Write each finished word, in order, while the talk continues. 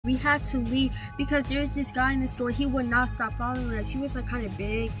we had to leave because there's this guy in the store. He would not stop following us. He was like kind of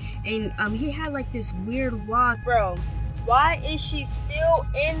big, and he had like this weird walk. Bro, why is she still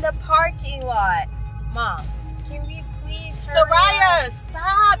in the parking lot? Mom, can we please Soraya,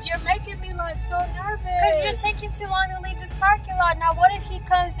 stop. You're making me like so nervous. Because you're taking too long to leave this parking lot. Now what if he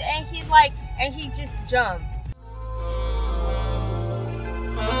comes and he just jumped?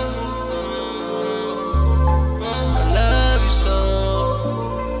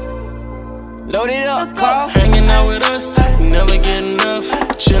 Load it up, Carl. Hanging out with us, never get enough.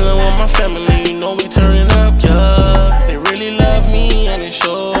 Chilling with my family, you know we turning up, yeah. They really love me and it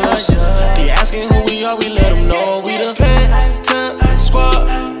shows. They asking who we are, we let them know. We the Pantons squad.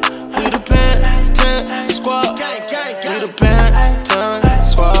 We the Pantons squad. We the Pantons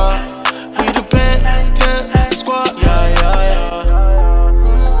squad. We the Pantons squad. Yeah, yeah, yeah.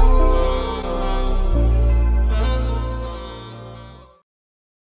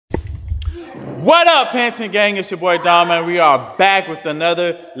 What up, Panton gang? It's your boy Dom, and we are back with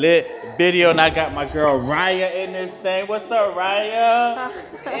another lit video. And I got my girl Raya in this thing. What's up, Raya?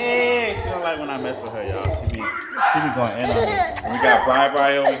 Hey, she don't like when I mess with her, y'all. She be going in on me. And we got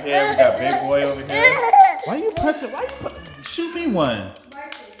Bri over here. We got Big Boy over here. Why you punching? Shoot me one.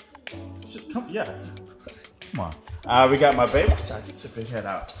 Come, yeah. Come on. We got my baby. Get your big head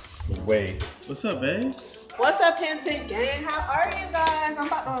out. Wait. What's up, babe? What's up, Panton gang? How are you guys? I'm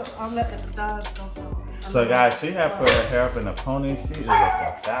about to let the dogs go. So guys, she had put her hair up in a pony. She is looking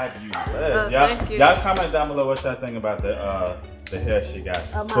fabulous. Y'all comment down below what y'all think about the hair she got.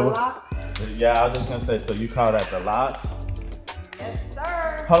 My locks? Yeah, I was just gonna say, so you call that the locks? Yes,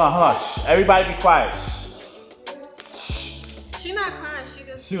 sir. Hold on. Shh. Everybody be quiet. Shh. She not crying,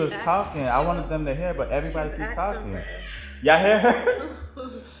 she was talking. I wanted them to hear, but everybody keep talking. Y'all hear her?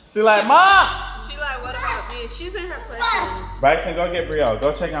 She like, Mom! She like, what about me? She's in her place. Bryson, go get Brielle.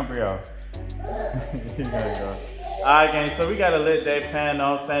 Go check on Brielle. He's gonna go. Alright, gang, so we got a lit day planned,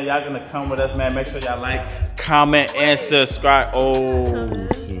 know what I'm saying? Y'all gonna come with us, man. Make sure y'all like, comment, and subscribe. Oh,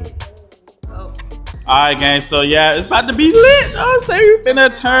 shoot. Alright, gang, so yeah, it's about to be lit. Know what I'm saying? We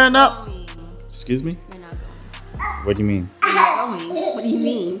finna turn up. Excuse me? You're not going. What do you mean? You're not going. What do you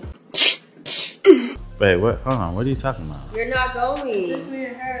mean? Wait, what? Hold on, what are you talking about? You're not going. It's just me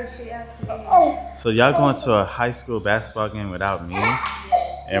and her. She asked me. So y'all going to a high school basketball game without me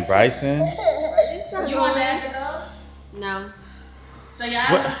and Bryson? You want Dad to go? No. So y'all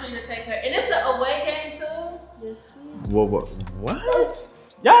want me to take her. And it's an away game too? Yes. What?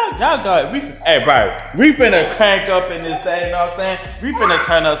 Y'all go. Hey, bro, we finna crank up in this thing, you know what I'm saying? We finna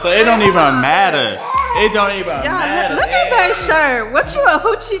turn up, so it don't even matter. It don't even matter. Look at that shirt. What you a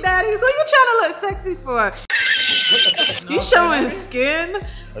hoochie daddy? Who you trying to look sexy for? You showing skin?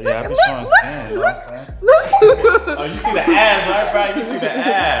 Oh, yeah, I be showing skin, you know what I'm saying? Look. Oh, you see the ass, right, bro? You see the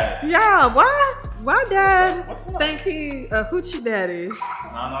ass. Yeah, why Dad think he a hoochie daddy? No,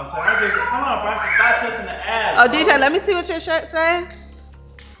 I'm saying, come on, Bryson, stop touching the ass. Oh, DJ, let me see what your shirt say.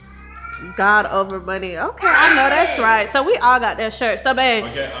 God over money. Okay, I know that's right. So we all got that shirt. So, babe.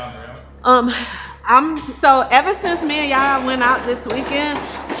 Okay, so ever since me and Yaya went out this weekend,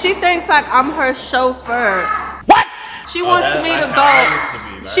 she thinks like I'm her chauffeur. What? She wants me to go.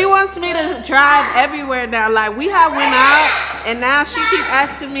 Right? She wants me to drive everywhere now. Like we have went out, and now she keep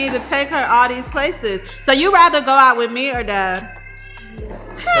asking me to take her all these places. So you rather go out with me or Dad? So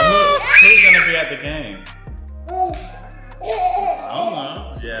who's gonna be at the game? I don't know.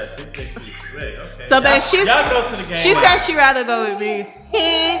 Yeah, she thinks she's slick. Okay. So, babe, y'all go to the game. She said she'd rather go with me. Well,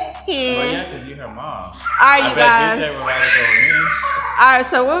 yeah, because you her mom. All right, you guys. DJ would rather go with me. All right,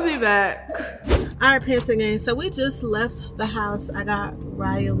 so we'll be back. All right, Panton gang. So we just left the house. I got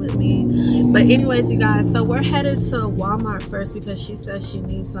Raya with me. But anyways, you guys, so we're headed to Walmart first because she says she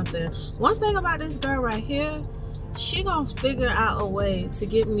needs something. One thing about this girl right here, she gonna figure out a way to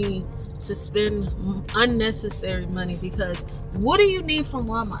get me to spend unnecessary money, because what do you need from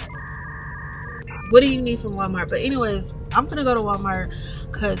Walmart? What do you need from Walmart? But anyways, I'm gonna go to Walmart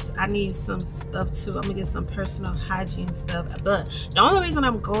because I need some stuff too. I'm gonna get some personal hygiene stuff. But the only reason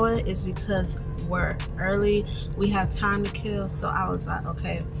I'm going is because we're early. We have time to kill. So I was like,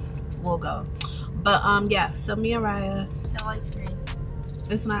 okay, we'll go. But yeah, so me and Raya. The light's green.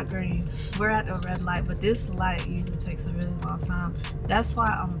 It's not green. We're at the red light, but this light usually takes a really long time. That's why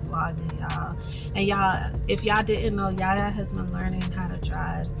I'm vlogging, y'all. And y'all, if y'all didn't know, Yaya has been learning how to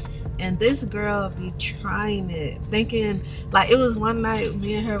drive. And this girl be trying it, thinking, like, it was one night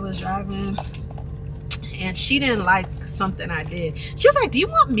me and her was driving and she didn't like something I did. She was like, do you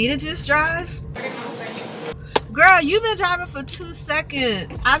want me to just drive? Girl, you've been driving for 2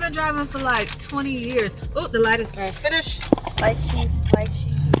 seconds. I've been driving for like 20 years. Oh, the light is green. Finish. Like she said.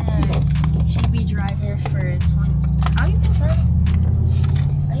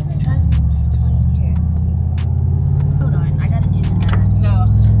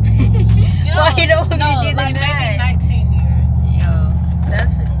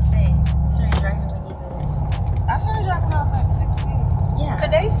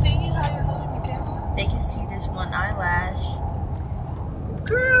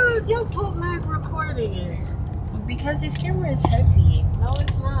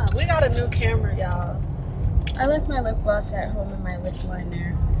 got a new camera, y'all. I left my lip gloss at home and my lip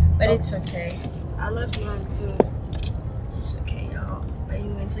liner, but it's okay. I left mine too. It's okay, y'all. But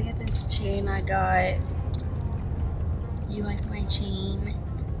anyways, look at this chain I got. You like my chain?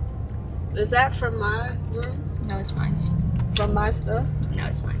 Is that from my room? No, it's mine. From my stuff? No,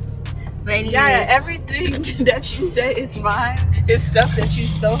 it's mine. But anyways, Yeah, everything that you say is mine is stuff that you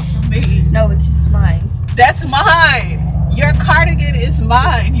stole from me. no, it's mine. That's mine. Your cardigan is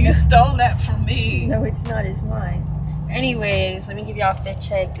mine. You stole that from me. No, it's not. It's mine. Anyways, let me give y'all a fit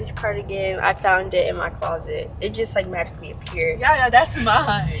check. This cardigan, I found it in my closet. It just like magically appeared. Yeah, that's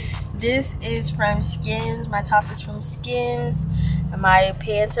mine. This is from Skims. My top is from Skims. And my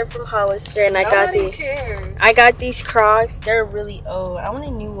pants are from Hollister. And I got these Crocs. They're really old. I want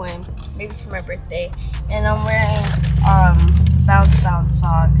a new one, maybe for my birthday. And I'm wearing bounce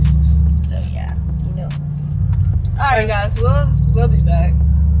socks. So yeah, you know. All right, guys, we'll be back.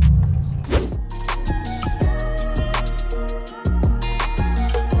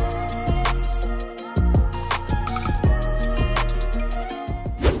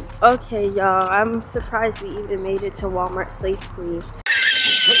 Okay, y'all, I'm surprised we even made it to Walmart safely.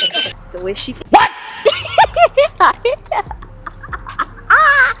 The way she... What?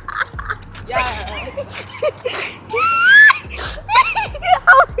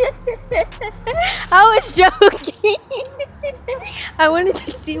 I was joking. I wanted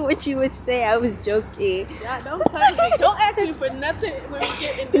to see what you would say. I was joking. Yeah, don't touch me. Don't ask me for nothing when we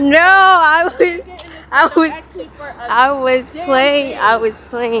get in this. No, I was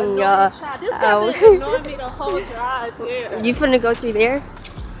playing, y'all. This guy is ignoring me the whole drive here. You finna go through there?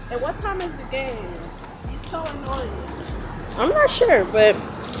 And what time is the game? He's so annoying. I'm not sure, but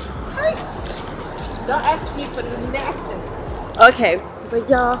don't ask me for nothing. okay. But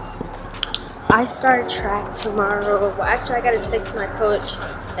y'all, I start track tomorrow. Well, actually, I gotta text my coach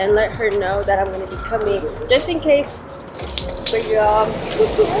and let her know that I'm gonna be coming, just in case. But y'all, I'm so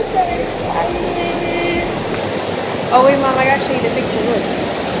excited. Oh wait, Mom, I gotta show you the picture. Look.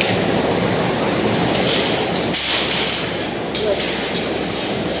 Look.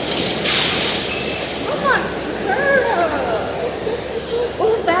 Oh my girl.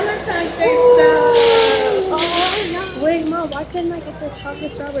 Oh, Valentine's Day stuff. Oh no. Wait, Mom, why couldn't I get the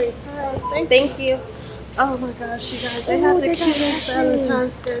chocolate strawberries? Hi. Thank you. Oh my gosh, you guys, they have the cutest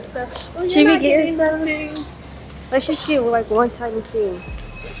Valentine's Day stuff. Oh, Should we get her something? Let's just get like one tiny thing.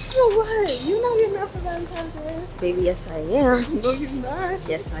 For what? You're not getting enough for Valentine's Day. Baby, yes I am. No, you're not.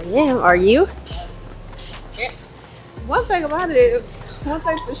 Yes I am. Are you? One thing about it, one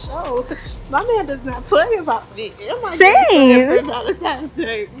thing for sure, my man does not play about me. Same. For Valentine's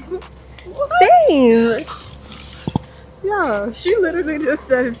Day. Same. Yeah, she literally just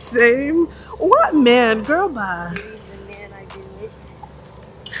said same. What man? Girl, bye. The man I did with.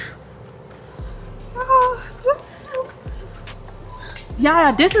 Oh, just...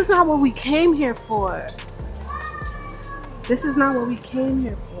 Yeah, this is not what we came here for. This is not what we came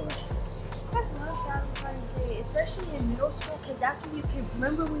here for. I love Valentine's Day, especially in middle school, because that's when you can,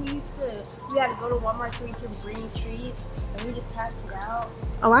 remember when we had to go to Walmart so we can bring treats, and we just pass it out.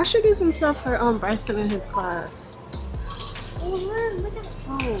 Oh, I should get some stuff for Bryson in his class. Oh, look at the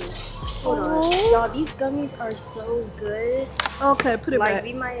phone. Hold on. Y'all, these gummies are so good. Okay, put it back. Like,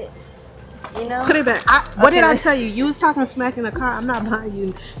 we might, you know? Put it back. What did I tell you? You was talking smack in the car. I'm not buying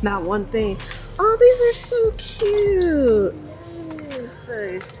you not one thing. Oh, these are so cute.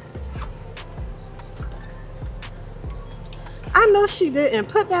 Yes. I know she didn't.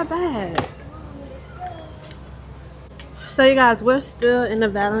 Put that back. So you guys, we're still in the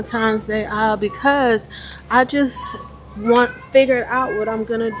Valentine's Day aisle because I just figured out what I'm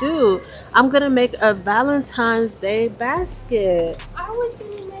gonna do. I'm gonna make a Valentine's Day basket. I was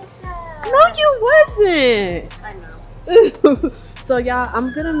gonna make that. No, you wasn't. I know. So y'all,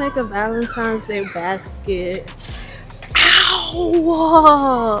 I'm gonna make a Valentine's Day basket.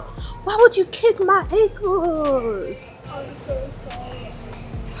 Ow! Why would you kick my ankles? I'm so sorry.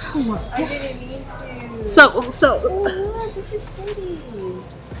 Oh my God. I didn't mean to. So. Oh, look, this is pretty.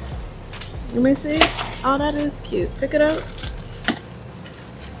 Let me see. Oh, that is cute. Pick it up.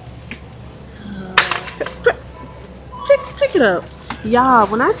 Pick it up. Y'all,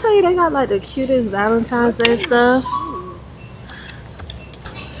 when I tell you they got like the cutest Valentine's Day stuff.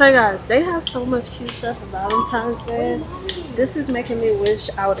 So guys, they have so much cute stuff for Valentine's Day. This is making me wish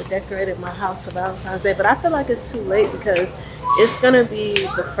I would have decorated my house for Valentine's Day. But I feel like it's too late because it's going to be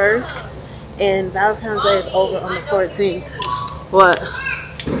the 1st and Valentine's Day is over on the 14th. What?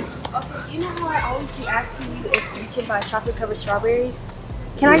 Okay, you know how I always be asking you if you can buy chocolate covered strawberries?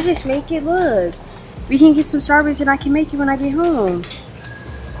 Can I just make it? Look, we can get some strawberries and I can make it when I get home.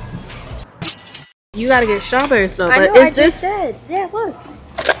 You gotta get strawberries though. I But know, is I this? just said. Yeah, look.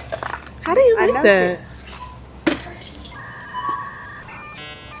 How do you I make melted. that?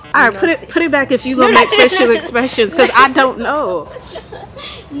 All right, put it back if you gonna make facial expressions, because I don't know.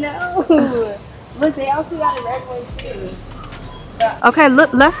 No. Look, they also got a red one too. Okay,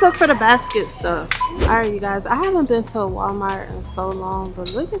 let's look for the basket stuff. All right, you guys, I haven't been to a Walmart in so long, but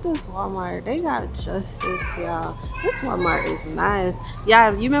look at this Walmart. They got Justice, y'all. This Walmart is nice.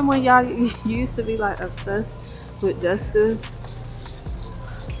 Yeah, you remember when y'all used to be like obsessed with Justice?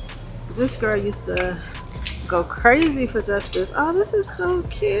 This girl used to go crazy for Justice. Oh, this is so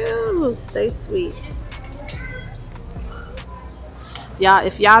cute. Stay sweet. Y'all,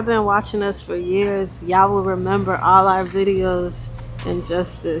 if y'all been watching us for years, y'all will remember all our videos in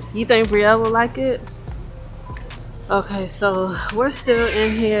Justice. You think Brielle will like it? Okay, so we're still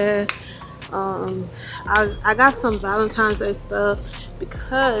in here. I got some Valentine's Day stuff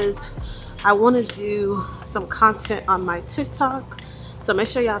because I want to do some content on my TikTok. So make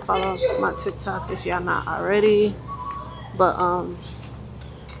sure y'all follow my TikTok if y'all not already. But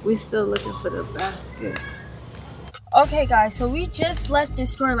we still looking for the basket. Okay guys, so we just left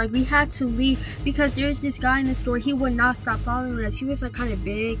this store. Like, we had to leave because there's this guy in the store. He would not stop following us. He was like kind of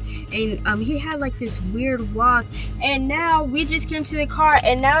big, and he had like this weird walk. And now we just came to the car,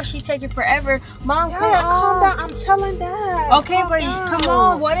 and now she's taking forever. Mom, come on. Calm down. I'm telling Dad. Okay, but come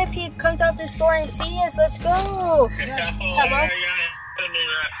on. What if he comes out the store and sees us? Let's go. Hello?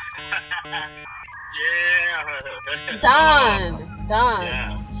 Yeah. Done.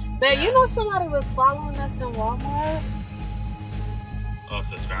 Yeah. Babe, you know somebody was following us in Walmart? Oh,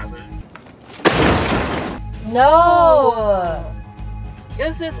 subscriber? No.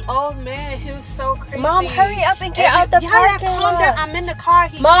 It's this old man. He was so creepy. Mom, hurry up and get out the parking lot. I'm in the car.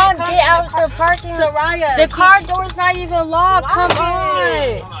 Mom, get out the parking lot. Soraya. The car door's not even locked. Come on.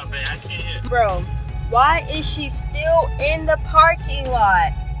 Hold on, man. I can't hear. Bro, why is she still in the parking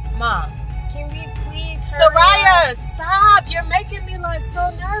lot? Mom, can we please hurry up? Soraya, stop. You're making me like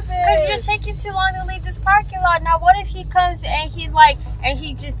so nervous. Because you're taking too long to leave this parking lot. Now, what if he comes and he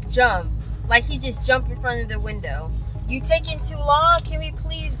just jump? Like, he just jumped in front of the window. You taking too long. Can we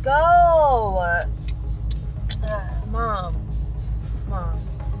please go? Mom,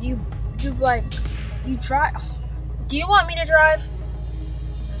 you try. Do you want me to drive?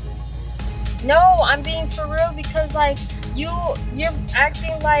 No, I'm being for real because like you're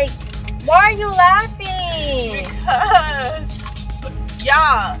acting like. Why are you laughing? Because,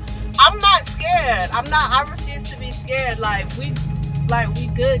 y'all, I'm not scared. I refuse to be scared. Like we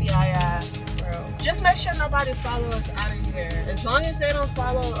good, Yaya. Bro. Just make sure nobody follow us out of here. As long as they don't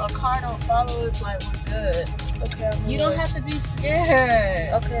follow, a car don't follow us, like we're good. Okay. You don't have to be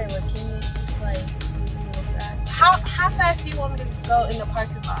scared. Okay, but can you just like move a little fast? How fast do you want me to go in the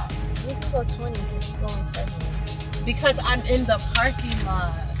parking lot? You can go 20 because you're going 70. Because I'm in the parking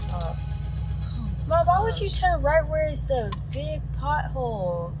lot. Mom, why would you turn right where it's a big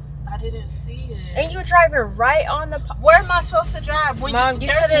pothole? I didn't see it. And you driving right on the Where am I supposed to drive? When Mom, you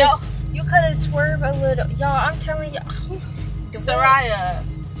could have swerved a little. Y'all, I'm telling you. Soraya,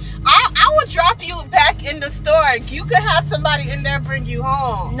 I will drop you back in the store. You could have somebody in there bring you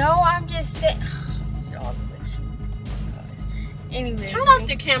home. No, I'm just saying. Anyway. Turn off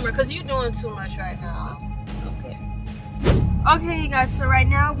the camera because you're doing too much right now. Okay, you guys, so right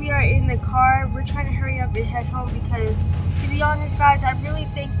now we are in the car. We're trying to hurry up and head home because, to be honest, guys, I really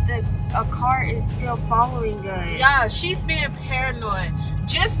think that a car is still following us. Yeah, she's being paranoid.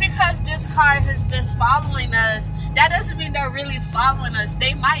 Just because this car has been following us, that doesn't mean they're really following us.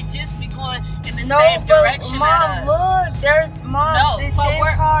 They might just be going in the same direction Mom, as us. look, there's the same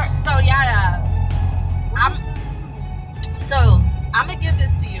car. So, Yaya, I'm going to give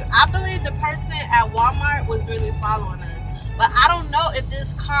this to you. I believe the person at Walmart was really following us. But I don't know if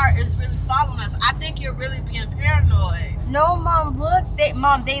this car is really following us. I think you're really being paranoid. No, Mom, look. They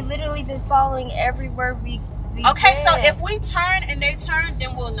literally been following everywhere we Okay, get. so if we turn and they turn,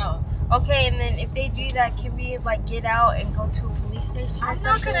 then we'll know. Okay, and then if they do that, can we like get out and go to a police station or something?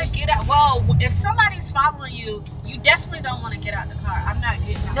 I'm not gonna get out. Well, if somebody's following you, you definitely don't want to get out the car. I'm not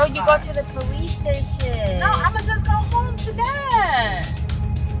getting out. No, the you car. go to the police station. No, I'm gonna just go home to Dad.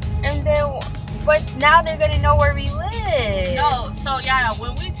 And then, but now they're gonna know where we live. No, so yeah,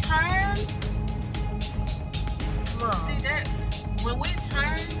 when we turn, see that? When we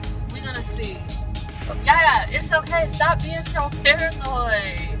turn, we're gonna see. Yeah, it's okay. Stop being so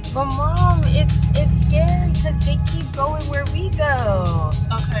paranoid. But Mom, it's scary because they keep going where we go.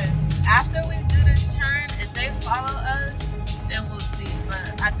 Okay, after we do this turn, if they follow us, then we'll see.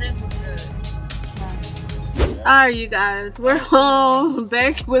 But I think we're good. Alright, you guys, we're home.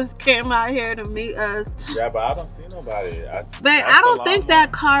 Beck came out here to meet us. Yeah, but I don't see nobody. Beck, I don't think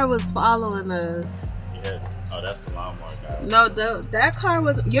that car was following us. Yeah. Oh, that's the lawnmower guy. No, that car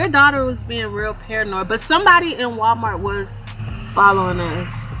was. Your daughter was being real paranoid, but somebody in Walmart was following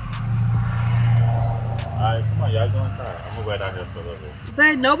us. Alright, come on, y'all go inside. I'm gonna wait out here for a little bit.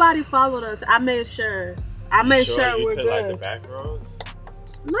 Babe, nobody followed us. I made sure. I made sure you we're took, good. like, the back roads?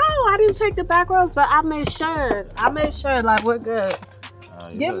 No, I didn't take the back roads, but I made sure. Like we're good.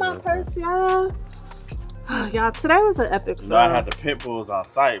 Get my purse, y'all. Y'all, today was an epic vlog. I had the pit bulls on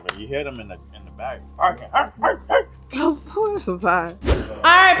site, but you hear them in the back. Oh, poor bye.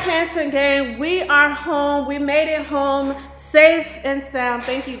 Alright, Panton gang, we are home. We made it home safe and sound.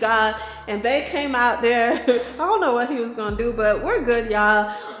 Thank you, God. And Bae came out there. I don't know what he was gonna do, but we're good, y'all.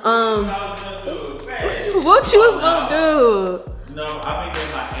 What you was gonna do? No, I be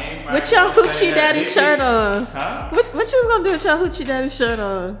getting my aim right. With your hoochie daddy shirt on. Huh? What you was gonna do with your hoochie daddy shirt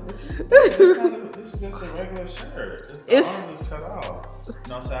on? This is just a regular shirt. The arm is cut off.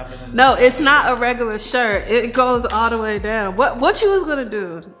 No, it's not a regular shirt. It goes all the way down. What you was gonna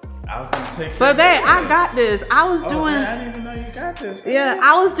do? I was gonna take. But babe, I got this. I was doing. Man, I didn't even know you got this. Babe. Yeah,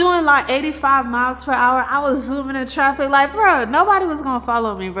 I was doing like 85 miles per hour. I was zooming in traffic, like, bro, nobody was gonna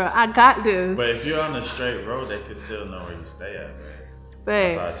follow me, bro. I got this. But if you're on a straight road, they could still know where you stay at,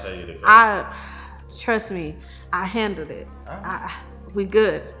 babe. That's why I tell you to go. Trust me, I handled it. We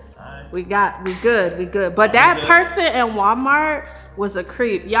good. We good. But that person in Walmart was a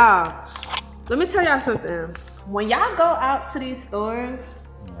creep. Y'all, let me tell y'all something. When y'all go out to these stores,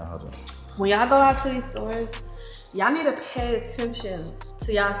 y'all need to pay attention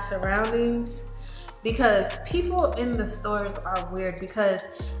to y'all surroundings, because people in the stores are weird. Because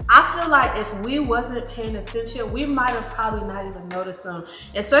I feel like if we wasn't paying attention, we might have probably not even noticed them.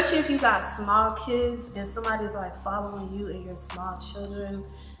 Especially if you got small kids and somebody's like following you and your small children.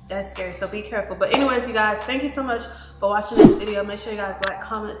 That's scary, so be careful. But anyways, you guys, thank you so much for watching this video. Make sure you guys like,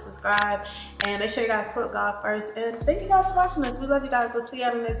 comment, subscribe, and make sure you guys put God first. And thank you guys for watching us. We love you guys. We'll see you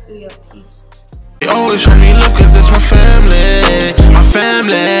in the next video. Peace. They always show me love 'cause it's my family. My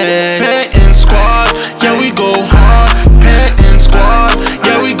family.